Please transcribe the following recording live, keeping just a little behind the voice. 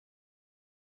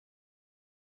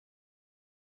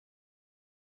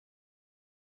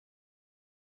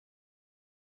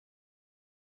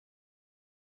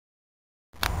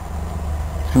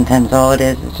Sometimes all it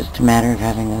is just a matter of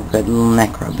having a good little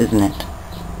neck rub, isn't it?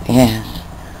 Yes.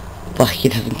 Blackie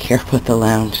doesn't care about the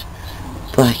lounge.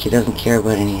 Blackie doesn't care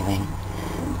about anything.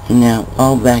 No,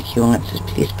 all Blackie wants is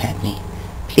please pet me.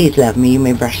 Please love me. You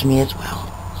may brush me as well.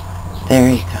 There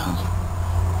you go.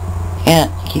 Yeah,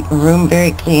 keep my room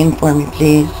very clean for me,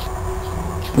 please.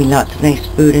 Give me lots of nice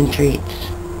food and treats.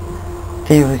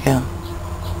 There we go.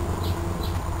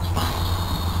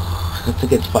 Oh, that's a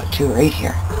good spot too, right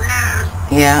here.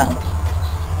 Yeah.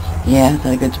 Yeah, is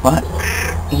that a good spot?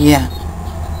 Yeah.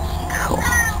 Cool.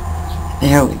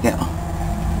 There we go.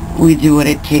 We do what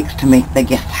it takes to make the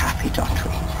guests happy, don't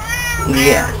we?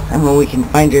 Yeah. And when we can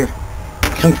find your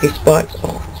comfy spots,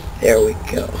 oh, there we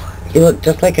go. You look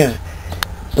just like a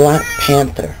Black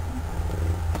Panther.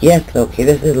 Yes, Loki,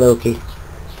 this is Loki.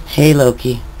 Hey,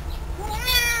 Loki.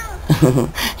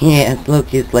 Yes,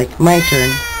 Loki's like, my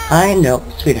turn. I know,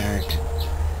 sweetheart.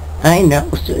 I know,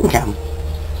 soon come.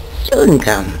 Soon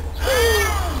come.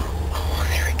 Oh,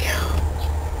 there we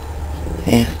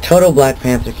go. Yeah, total Black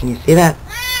Panther. Can you see that?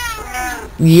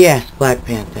 Yes, Black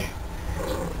Panther.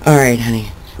 Alright,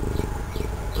 honey.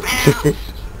 Kisses.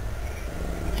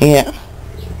 Yeah.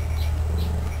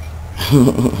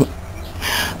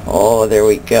 Oh, there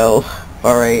we go.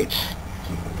 Alright.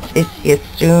 See you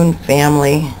soon,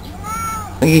 family.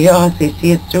 Yeah, see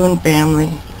you soon,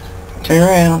 family. Turn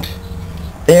around.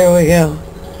 There we go.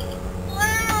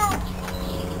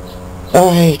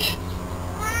 Alright.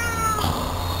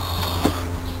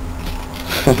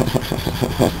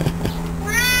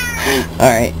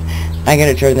 Alright. I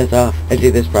gotta turn this off and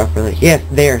do this properly. Yes,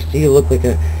 there. See, you look like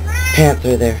a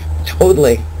panther there.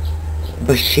 Totally.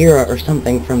 Bashira or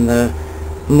something from the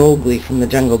Mowgli from the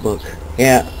Jungle Book.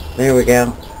 Yeah, there we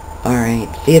go. Alright.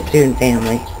 See you soon,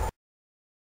 family.